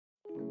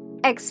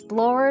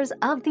Explorers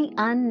of the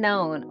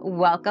unknown,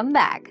 welcome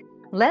back.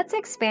 Let's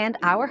expand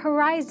our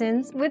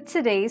horizons with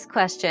today's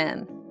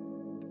question.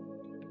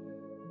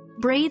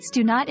 Braids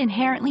do not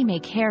inherently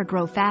make hair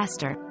grow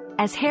faster,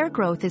 as hair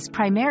growth is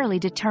primarily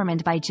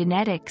determined by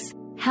genetics,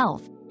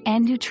 health,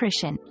 and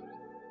nutrition.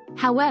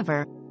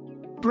 However,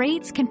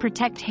 braids can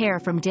protect hair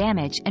from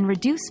damage and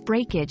reduce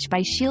breakage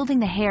by shielding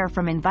the hair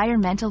from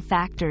environmental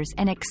factors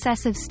and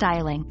excessive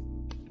styling.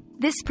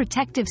 This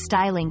protective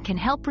styling can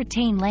help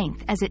retain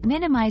length as it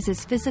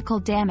minimizes physical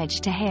damage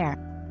to hair.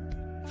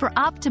 For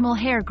optimal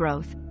hair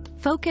growth,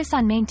 focus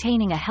on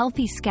maintaining a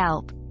healthy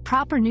scalp,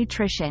 proper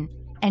nutrition,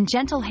 and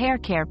gentle hair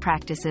care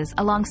practices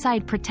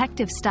alongside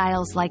protective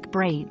styles like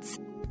braids.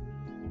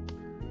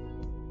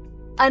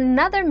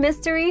 Another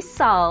mystery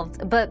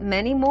solved, but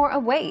many more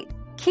await.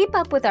 Keep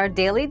up with our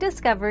daily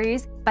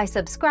discoveries by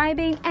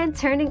subscribing and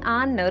turning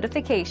on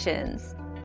notifications.